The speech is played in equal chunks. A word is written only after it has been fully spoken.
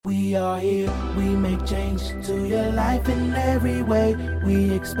We are here, we make change to your life in every way.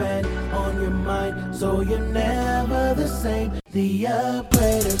 We expand on your mind, so you're never the same. The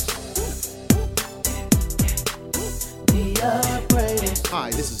Upgraders. The Upgraders.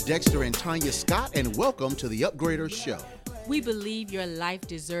 Hi, this is Dexter and Tanya Scott, and welcome to the Upgraders Show. We believe your life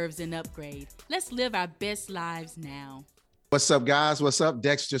deserves an upgrade. Let's live our best lives now. What's up, guys? What's up?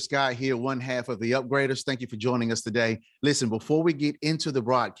 Dexter Scott here, one half of the Upgraders. Thank you for joining us today. Listen, before we get into the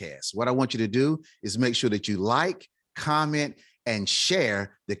broadcast, what I want you to do is make sure that you like, comment, and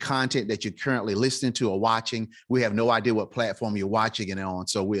share the content that you're currently listening to or watching. We have no idea what platform you're watching it on,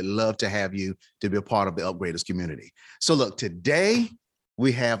 so we'd love to have you to be a part of the Upgraders community. So look, today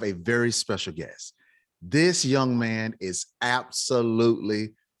we have a very special guest. This young man is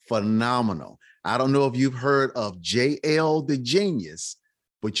absolutely phenomenal. I don't know if you've heard of JL the Genius,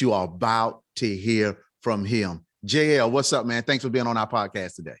 but you are about to hear from him. JL, what's up, man? Thanks for being on our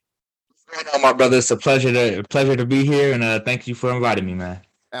podcast today. What's going on, my brother? It's a pleasure to be here, and thank you for inviting me, man.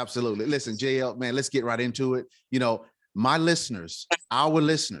 Absolutely. Listen, JL, man, let's get right into it. You know, my listeners, our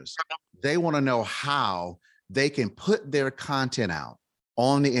listeners, they want to know how they can put their content out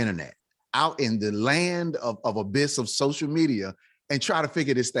on the internet, out in the land of abyss of social media, and try to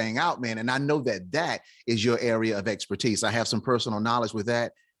figure this thing out, man. And I know that that is your area of expertise. I have some personal knowledge with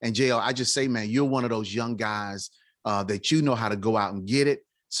that. And JL, I just say, man, you're one of those young guys that you know how to go out and get it.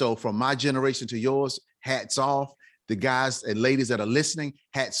 So from my generation to yours, hats off. The guys and ladies that are listening,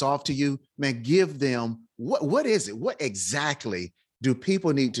 hats off to you. Man, give them, what is it? What exactly do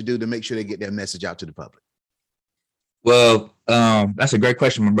people need to do to make sure they get their message out to the public? Well, that's a great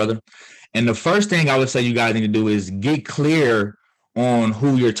question, my brother. And the first thing I would say you guys need to do is get clear on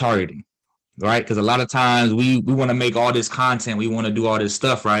who you're targeting, right? Because a lot of times we want to make all this content, we want to do all this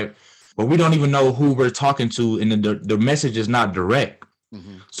stuff, right? But we don't even know who we're talking to, and the message is not direct.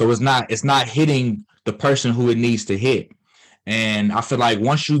 Mm-hmm. So it's not hitting the person who it needs to hit. And I feel like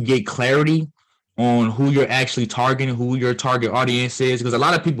once you get clarity on who you're actually targeting, who your target audience is, because a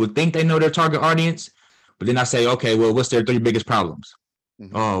lot of people think they know their target audience, but then I say, okay, well, what's their 3 biggest problems?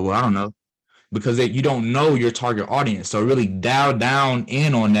 Mm-hmm. Oh, well, I don't know. Because you don't know your target audience. So really dial down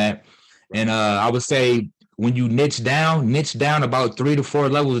in on that. And I would say when you niche down about 3 to 4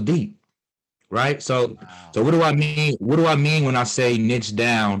 levels deep, right? So what do I mean? What do I mean when I say niche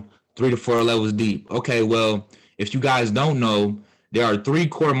down 3 to 4 levels deep? Okay, well, if you guys don't know, there are 3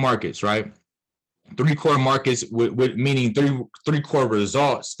 core markets, right? 3 core markets with meaning three core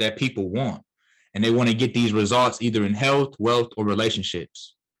results that people want. And they want to get these results either in health, wealth, or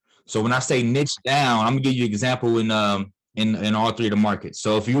relationships. So when I say niche down, I'm gonna give you an example in all 3 of the markets.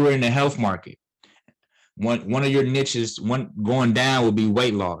 So if you were in the health market, one of your niches, going down would be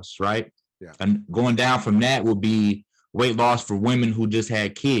weight loss, right? Yeah. And going down from that would be weight loss for women who just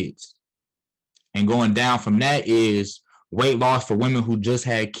had kids. And going down from that is weight loss for women who just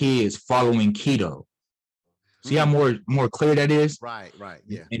had kids following keto. See how more clear that is? Right,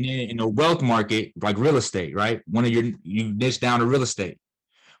 yeah. And then in the wealth market, like real estate, right? You niche down to real estate.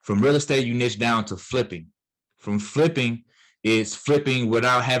 From real estate, you niche down to flipping. From flipping, it's flipping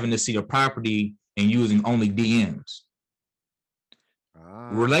without having to see the property and using only DMs.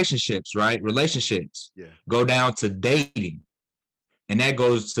 Relationships, right? Relationships go down to dating. And that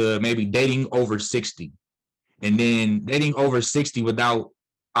goes to maybe dating over 60. And then dating over 60 without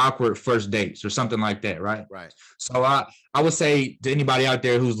awkward first dates or something like that, right? Right. So I would say to anybody out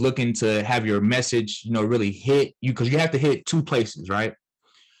there who's looking to have your message, really hit you, because you have to hit 2 places, right?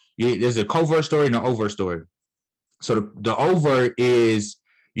 There's a covert story and an overt story. So the overt is,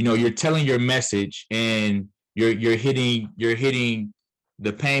 you're telling your message and you're hitting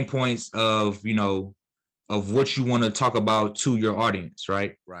the pain points of what you want to talk about to your audience,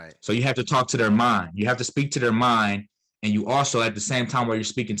 right? Right. So you have to talk to their mind. You have to speak to their mind, and you also at the same time while you're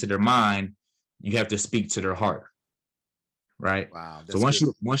speaking to their mind, you have to speak to their heart, right? Wow. So once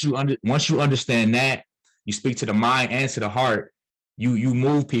you understand that, you speak to the mind and to the heart. You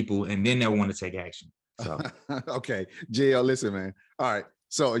move people, and then they'll want to take action. So okay, JL, listen, man. All right.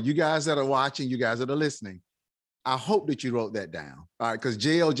 So you guys that are watching, you guys that are listening, I hope that you wrote that down. All right, because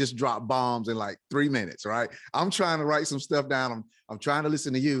JL just dropped bombs in like 3 minutes. Right. I'm trying to write some stuff down. I'm trying to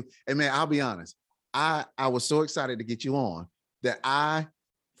listen to you. And man, I'll be honest. I was so excited to get you on that I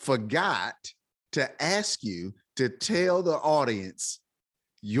forgot to ask you to tell the audience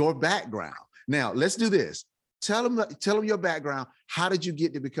your background. Now, let's do this. Tell them your background. How did you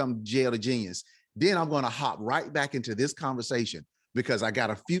get to become JL the Genius? Then I'm going to hop right back into this conversation because I got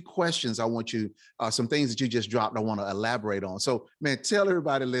a few questions I want you, some things that you just dropped I want to elaborate on. So, man, tell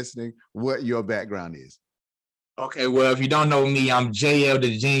everybody listening what your background is. Okay, well, if you don't know me, I'm JL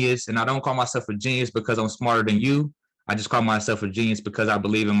the Genius, and I don't call myself a genius because I'm smarter than you. I just call myself a genius because I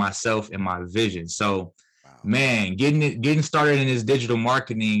believe in myself and my vision. So, Wow. man, getting started in this digital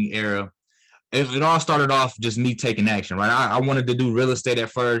marketing era, it all started off just me taking action, right? I wanted to do real estate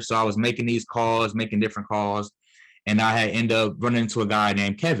at first, so I was making these calls, making different calls, and I had ended up running into a guy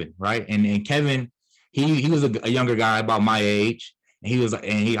named Kevin, right? And Kevin, he was a younger guy about my age,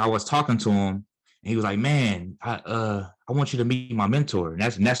 and I was talking to him, and he was like, "Man, I want you to meet my mentor," and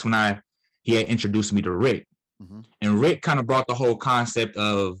that's when he had introduced me to Rick, Mhm. and Rick kind of brought the whole concept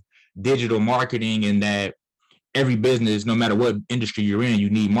of digital marketing and that every business, no matter what industry you're in, you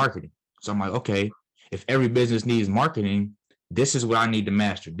need marketing. So I'm like, okay, if every business needs marketing, this is what I need to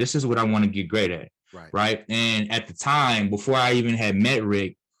master. This is what I want to get great at. Right. Right. And at the time, before I even had met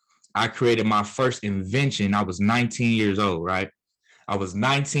Rick, I created my first invention. I was 19 years old. Right. I was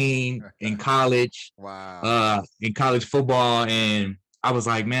 19 in college, Wow. in college football. And I was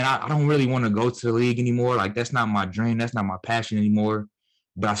like, man, I don't really want to go to the league anymore. Like, that's not my dream. That's not my passion anymore.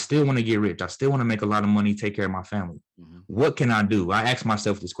 But I still want to get rich. I still want to make a lot of money, take care of my family. Mhm. What can I do? I asked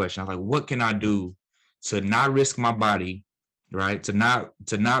myself this question. I was like, what can I do to not risk my body, right? To not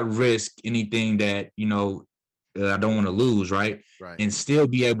risk anything that, I don't want to lose, right? Right. And still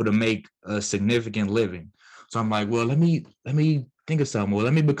be able to make a significant living. So I'm like, well, let me think of something. Well,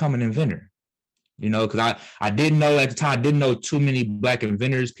 let me become an inventor. Because I didn't know at the time, I didn't know too many Black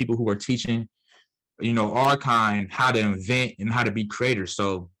inventors, people who were teaching, our kind, how to invent and how to be creators.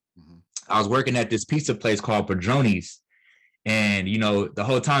 So Mhm. I was working at this pizza place called Padroni's. And, the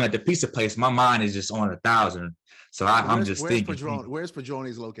whole time at the pizza place, my mind is just on 1,000. So I'm just thinking. Where's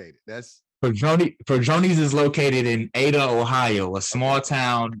Padroni's located? That's Padroni's is located in Ada, Ohio, a small okay.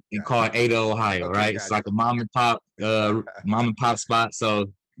 town called Ada, Ohio, Okay, right? It's like a mom and pop spot.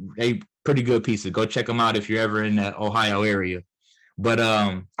 So they pretty good pizza. Go check them out if you're ever in the Ohio area. But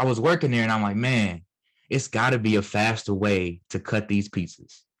I was working there and I'm like, man, it's got to be a faster way to cut these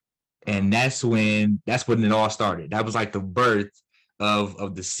pizzas. And that's when it all started. That was like the birth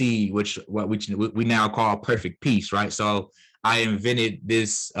of the seed, which we now call perfect piece, right? So I invented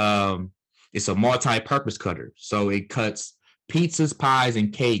this. It's a multi-purpose cutter, so it cuts pizzas, pies,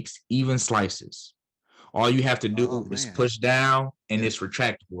 and cakes, even slices. All you have to do is push down, and it's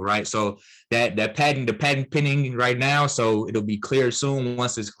retractable, right? So the patent pending right now, so it'll be cleared soon.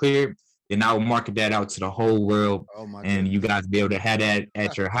 Once it's cleared, then I will market that out to the whole world, and you guys be able to have that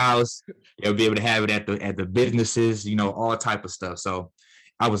at your house. You'll be able to have it at the businesses, all type of stuff. So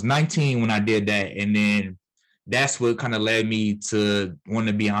I was 19 when I did that, and then that's what kind of led me to want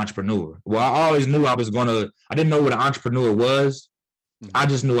to be an entrepreneur. Well, I always knew I didn't know what an entrepreneur was. Mhm. I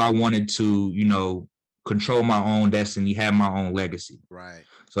just knew I wanted to, control my own destiny, have my own legacy. Right.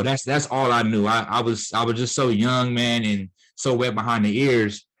 So that's all I knew. I was just so young, man, and so wet behind the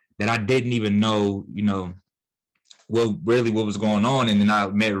ears that I didn't even know, what was going on. And then I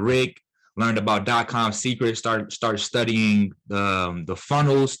met Rick, learned about .com secrets, started studying the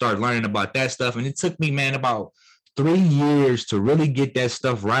funnels, started learning about that stuff. And it took me, man, about 3 years to really get that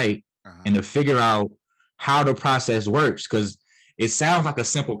stuff right and to figure out how the process works. Because it sounds like a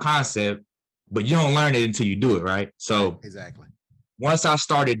simple concept, but you don't learn it until you do it, right? So exactly. Once I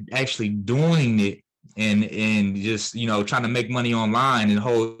started actually doing it and just, trying to make money online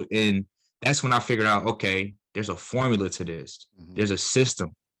and that's when I figured out, okay, there's a formula to this. Mhm. There's a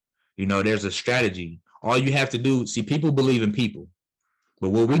system, there's a strategy. All you have to do, see, people believe in people,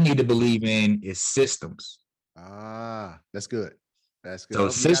 but what we need to believe in is systems. That's good. That's good. So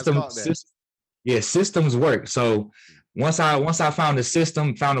systems work. So once I found the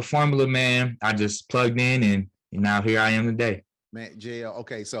system, found a formula, man, I just plugged in and now here I am today. Man, JL,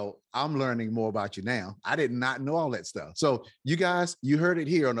 okay, so I'm learning more about you now. I did not know all that stuff. So you guys, you heard it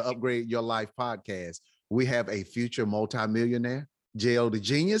here on the Upgrade Your Life podcast. We have a future multimillionaire, JL the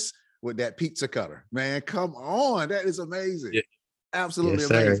Genius, with that pizza cutter. Man, come on. That is amazing. Yeah. Absolutely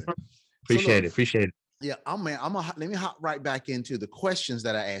amazing. Appreciate it. Yeah, let me hop right back into the questions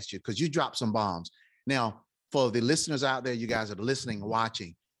that I asked you because you dropped some bombs. Now, for the listeners out there, you guys that are listening and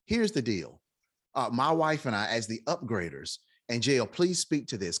watching, here's the deal. My wife and I, as the upgraders, and JL, please speak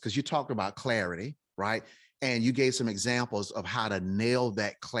to this because you talked about clarity, right? And you gave some examples of how to nail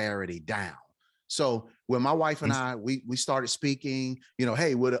that clarity down. So when my wife and I, we started speaking,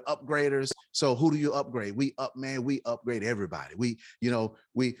 hey, we're the upgraders. So who do you upgrade? We upgrade everybody. We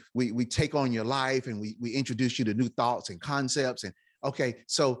take on your life and we introduce you to new thoughts and concepts. And okay,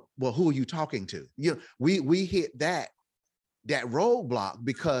 so, well, who are you talking to? We hit that roadblock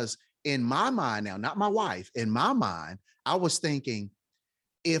because in my mind now, not my wife, in my mind, I was thinking,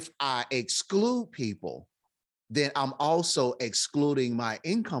 if I exclude people, then I'm also excluding my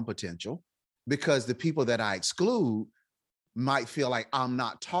income potential, because the people that I exclude might feel like I'm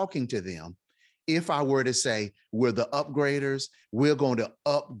not talking to them. If I were to say we're the upgraders, we're going to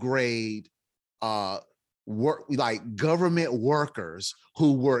upgrade work like government workers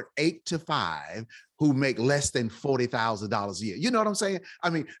who work 8 to 5, who make less than $40,000 a year. You know what I'm saying? I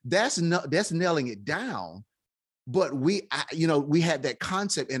mean, that's nailing it down. But we had that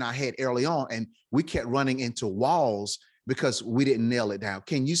concept in our head early on, and we kept running into walls because we didn't nail it down.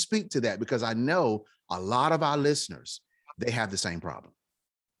 Can you speak to that? Because I know a lot of our listeners, they have the same problem.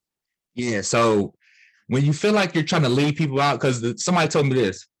 Yeah. So when you feel like you're trying to leave people out, because somebody told me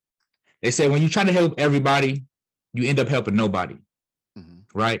this, they said when you try to help everybody, you end up helping nobody. Mm-hmm.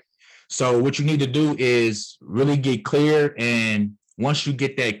 Right. So what you need to do is really get clear. And once you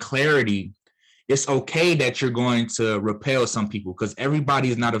get that clarity, it's okay that you're going to repel some people, because everybody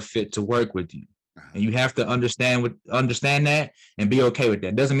is not a fit to work with you. And you have to understand that and be okay with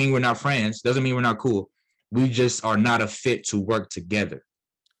that. Doesn't mean we're not friends. Doesn't mean we're not cool. We just are not a fit to work together.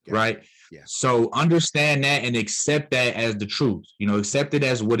 Yeah. Right. Yeah. So understand that and accept that as the truth, accept it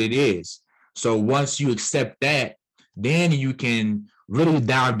as what it is. So once you accept that, then you can really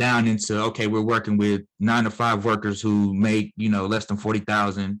dive down into, okay, we're working with 9 to 5 workers who make, less than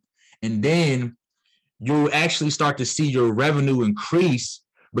 40,000. And then you'll actually start to see your revenue increase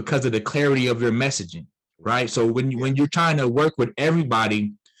because of the clarity of your messaging, right? So when you're trying to work with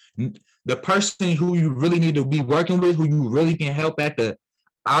everybody, the person who you really need to be working with, who you really can help at the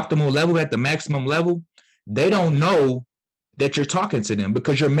optimal level, at the maximum level, they don't know that you're talking to them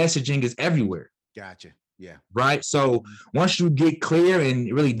because your messaging is everywhere. Gotcha. Yeah. Right. So once you get clear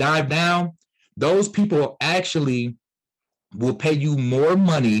and really dive down, those people actually will pay you more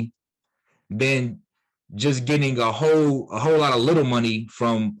money than just getting a whole lot of little money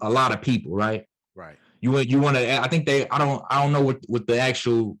from a lot of people, right? Right. You want to, I think I don't know what the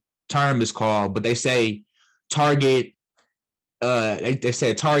actual term is called, but they say target, they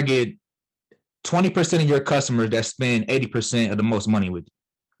said target 20% of your customers that spend 80% of the most money with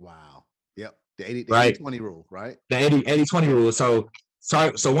you. Wow. Yep. The 80, right? 80-20 rule, right? The 80-20 rule.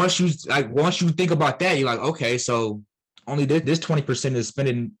 So once you think about that, you're like, okay, so only this 20% is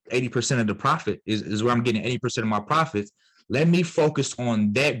spending 80% of the profit is where I'm getting 80% of my profits. Let me focus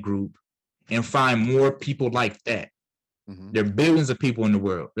on that group and find more people like that. Mm-hmm. There are billions of people in the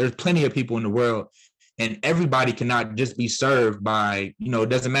world. There's plenty of people in the world, and everybody cannot just be served by, it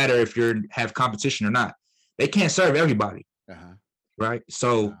doesn't matter if you have competition or not. They can't serve everybody. Uh-huh. Right.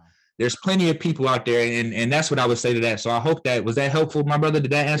 So there's plenty of people out there, and that's what I would say to that. So I hope was that helpful, my brother?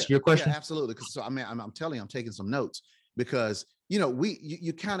 Did that answer your question? Yeah, absolutely. So I'm telling you, I'm taking some notes. Because,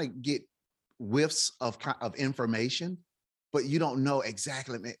 you kind of get whiffs of information, but you don't know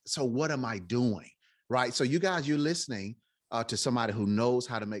exactly. So what am I doing? Right. So you guys, you're listening to somebody who knows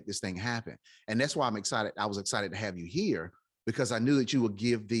how to make this thing happen. And that's why I'm excited. I was excited to have you here, because I knew that you would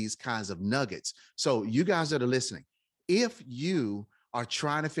give these kinds of nuggets. So you guys that are listening, if you are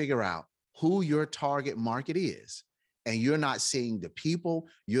trying to figure out who your target market is, and you're not seeing the people,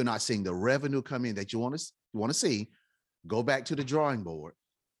 you're not seeing the revenue come in that you want to see, go back to the drawing board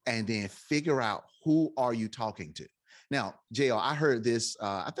and then figure out who are you talking to. Now, JL, I heard this,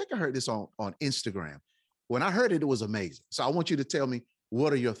 I think I heard this on Instagram. When I heard it, it was amazing. So I want you to tell me,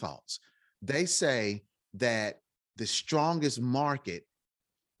 what are your thoughts? They say that the strongest market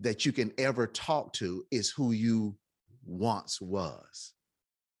that you can ever talk to is who you once was.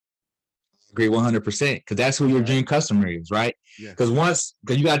 Agree 100%, because that's who your dream customer is, right? Because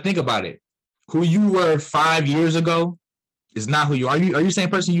you got to think about it. Who you were 5 years ago is not who you are. Are you the same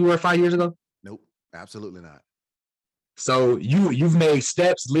person you were 5 years ago? Nope, absolutely not. So you've made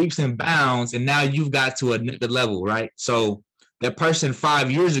steps, leaps, and bounds, and now you've got to another level, right? So that person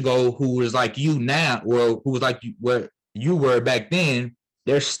 5 years ago who was like you now, or who was like where you were back then,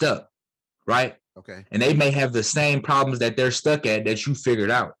 they're stuck, right? Okay. And they may have the same problems that they're stuck at that you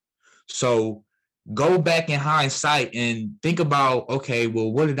figured out. So go back in hindsight and think about, okay,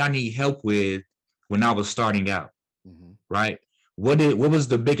 well, what did I need help with when I was starting out? Mm-hmm. Right? What was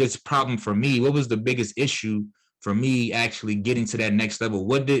the biggest problem for me? What was the biggest issue for me actually getting to that next level?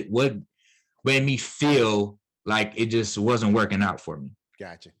 What made me feel like it just wasn't working out for me?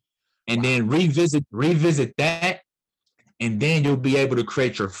 Gotcha. And then revisit that, and then you'll be able to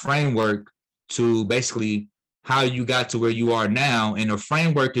create your framework to basically how you got to where you are now. And a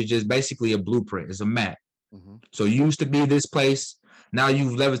framework is just basically a blueprint. It's a map. Mm-hmm. So you used to be this place. Now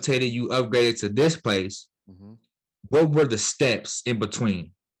you've levitated, you upgraded to this place. Mm-hmm. What were the steps in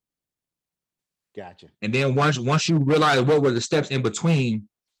between? Gotcha. And then once you realize what were the steps in between,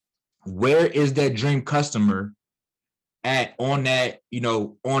 where is that dream customer at on that,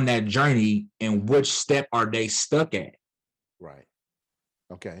 on that journey, and which step are they stuck at. Right.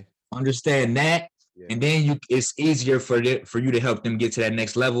 Okay. Understand that, Yeah. and then it's easier for you to help them get to that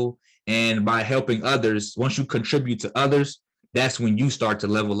next level. And by helping others, once you contribute to others, that's when you start to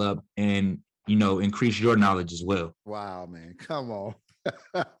level up and increase your knowledge as well. Wow, man. Come on.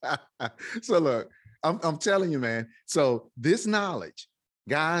 So look, I'm telling you, man. So this knowledge,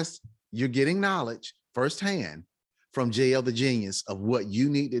 guys, you're getting knowledge firsthand from JL the Genius of what you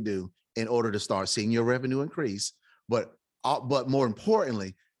need to do in order to start seeing your revenue increase. But more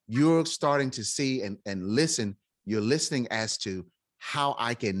importantly, you're starting to see and listen. You're listening as to how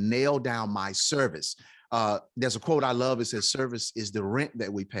I can nail down my service. There's a quote I love. It says, service is the rent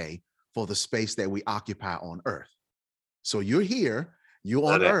that we pay for the space that we occupy on earth. So you're here,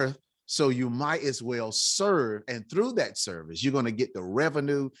 you're on earth, so you might as well serve. And through that service, you're going to get the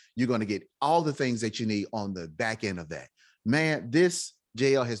revenue. You're going to get all the things that you need on the back end of that. Man, this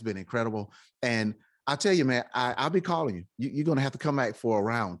JL has been incredible. And I tell you, man, I'll be calling you. You're going to have to come back for a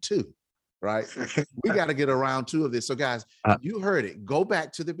round 2, right? We got to get a round 2 of this. So guys, you heard it. Go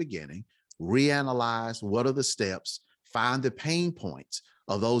back to the beginning, reanalyze what are the steps, find the pain points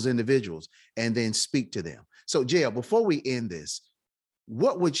of those individuals, and then speak to them. So JL, before we end this,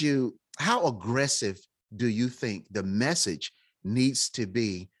 how aggressive do you think the message needs to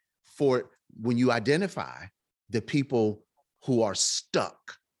be for when you identify the people who are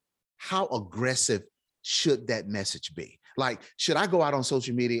stuck? How aggressive should that message be? Like, should I go out on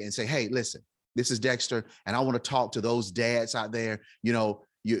social media and say, hey, listen, this is Dexter, and I want to talk to those dads out there.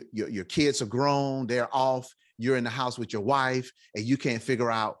 Your kids are grown, they're off, you're in the house with your wife, and you can't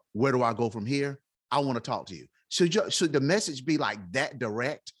figure out, where do I go from here? I want to talk to you. Should the message be like that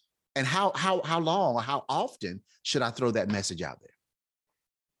direct? And how long or how often should I throw that message out there?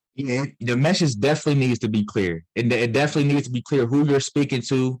 Yeah, the message definitely needs to be clear. It definitely needs to be clear who you're speaking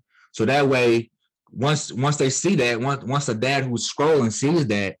to. So that way, once they see that, once a dad who's scrolling sees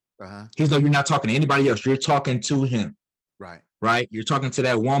that, he's like, you're not talking to anybody else. You're talking to him. Right. You're talking to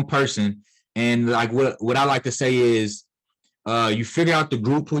that one person. And like what I like to say is, you figure out the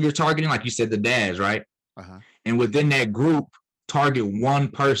group who you're targeting, like you said, the dads, right? And within that group, target one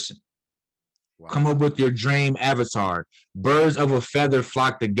person. Wow. Come up with your dream avatar. Birds of a feather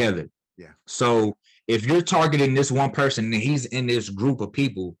flock together. Yeah. So if you're targeting this one person and he's in this group of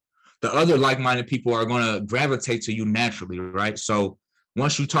people, the other like-minded people are going to gravitate to you naturally, right? So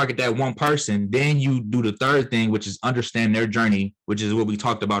once you target that one person, then you do the third thing, which is understand their journey, which is what we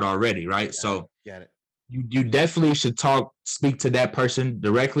talked about already, right? Got it. You definitely should speak to that person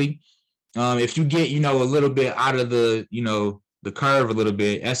directly. If you get, a little bit out of the curve a little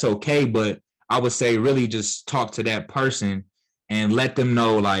bit, that's okay. But I would say really just talk to that person and let them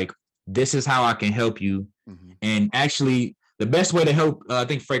know, like, this is how I can help you. Mm-hmm. And actually, the best way to help, I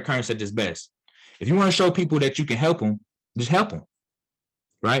think Fred Kern said this best. If you want to show people that you can help them, just help them.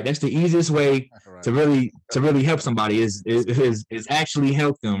 Right? That's the easiest way to really help somebody is actually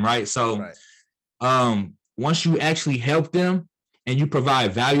help them. Right. So once you actually help them and you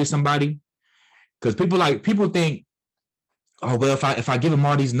provide value to somebody, because people think, oh, well, if I give them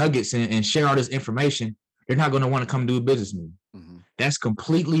all these nuggets and share all this information, they're not going to want to come do business with me. Mm-hmm. That's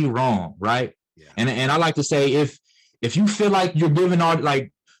completely wrong. Right. Yeah. And I like to say, if you feel like you're giving all,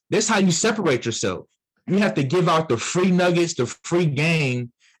 like, this is how you separate yourself. You have to give out the free nuggets, the free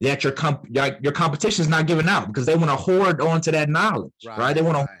game that your competition is not giving out, because they want to hoard onto that knowledge, right? They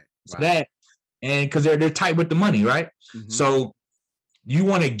want to that, and because they're tight with the money, right? Mm-hmm. So you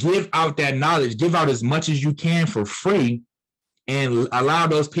want to give out that knowledge, give out as much as you can for free, and allow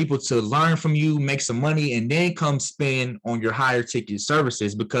those people to learn from you, make some money, and then come spend on your higher ticket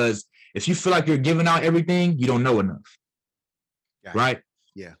services. Because if you feel like you're giving out everything, you don't know enough, right?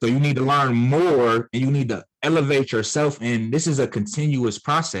 Yeah. So you need to learn more, and you need to elevate yourself. And this is a continuous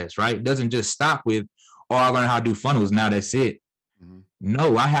process, right? It doesn't just stop with, oh, I learned how to do funnels, now that's it. Mm-hmm.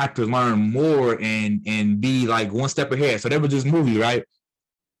 No, I have to learn more and be like one step ahead. So there was this movie, right?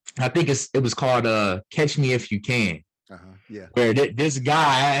 I think it was called Catch Me If You Can. Yeah. Where this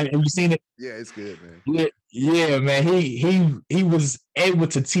guy, have you seen it? Yeah, it's good, man. Yeah, man. He was able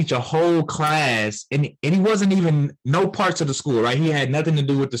to teach a whole class, and he wasn't even no parts of the school, right? He had nothing to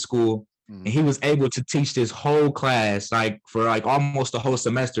do with the school, and he was able to teach this whole class for almost a whole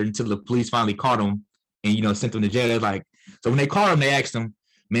semester until the police finally caught him and sent him to jail. Like, so when they caught him, they asked him,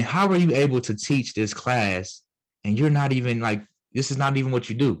 "Man, how are you able to teach this class and you're not even this is not even what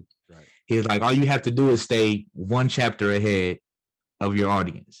you do?" He was like, all you have to do is stay one chapter ahead of your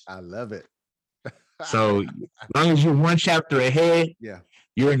audience. I love it. So as long as you're one chapter ahead,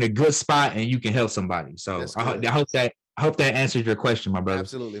 you're in a good spot and you can help somebody. So I hope that I hope that answers your question, my brother.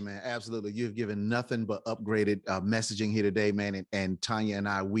 Absolutely, man. Absolutely. You've given nothing but upgraded messaging here today, man. And Tanya and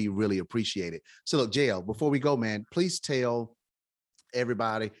I, we really appreciate it. So look, JL, before we go, man, please tell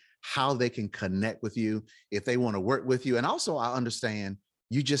everybody how they can connect with you if they want to work with you. And also, I understand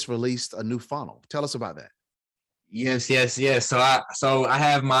you just released a new funnel. Tell us about that. Yes. So I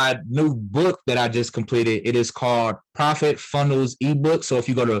have my new book that I just completed. It is called Profit Funnels Ebook. So if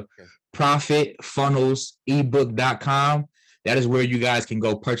you go to profitfunnelsebook.com, that is where you guys can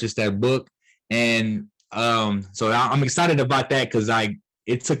go purchase that book. And so I'm excited about that because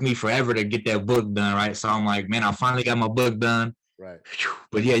it took me forever to get that book done, right? So I'm like, man, I finally got my book done. Right.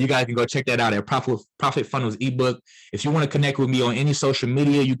 But yeah, you guys can go check that out at Profit Funnels Ebook. If you want to connect with me on any social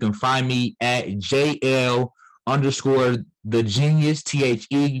media, you can find me at JL_the Genius,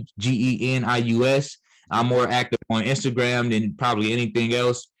 TheGenius. I'm more active on Instagram than probably anything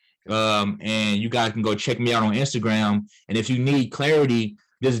else. And you guys can go check me out on Instagram. And if you need clarity,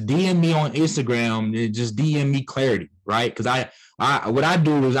 just DM me on Instagram and just DM me clarity, right? Because I what I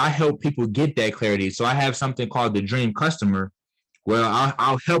do is I help people get that clarity. So I have something called the Dream Customer, where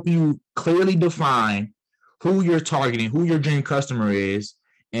I'll help you clearly define who you're targeting, who your dream customer is.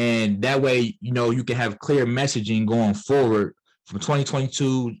 And that way, you can have clear messaging going forward from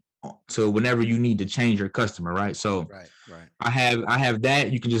 2022 to whenever you need to change your customer, right? So right. I have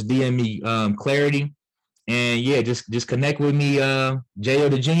that. You can just DM me clarity. And yeah, just connect with me,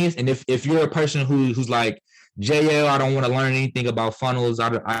 JL the Genius. And if you're a person who's like, JL, I don't want to learn anything about funnels.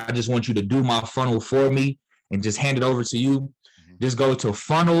 I just want you to do my funnel for me and just hand it over to you. Just go to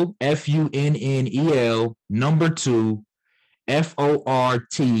funnel, FUNNEL, 2,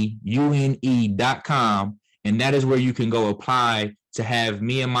 FORTUNE.com. And that is where you can go apply to have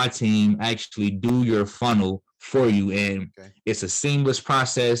me and my team actually do your funnel for you. And it's a seamless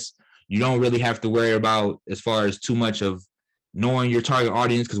process. You don't really have to worry about as far as too much of knowing your target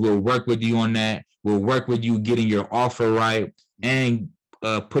audience, because we'll work with you on that. We'll work with you getting your offer right and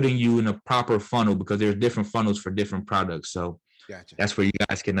putting you in a proper funnel, because there's different funnels for different products. So that's where you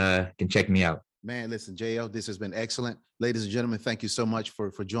guys can check me out. Man, listen, JL, this has been excellent. Ladies and gentlemen, thank you so much for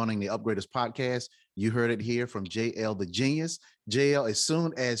joining the Upgraders podcast. You heard it here from JL the Genius. JL, as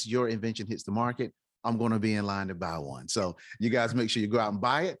soon as your invention hits the market, I'm going to be in line to buy one. So you guys make sure you go out and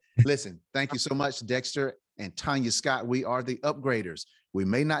buy it. Listen, thank you so much, Dexter and Tanya Scott. We are the Upgraders. We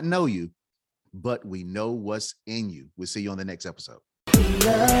may not know you, but we know what's in you. We'll see you on the next episode. The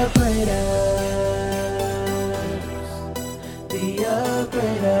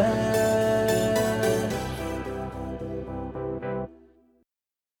Upgraders.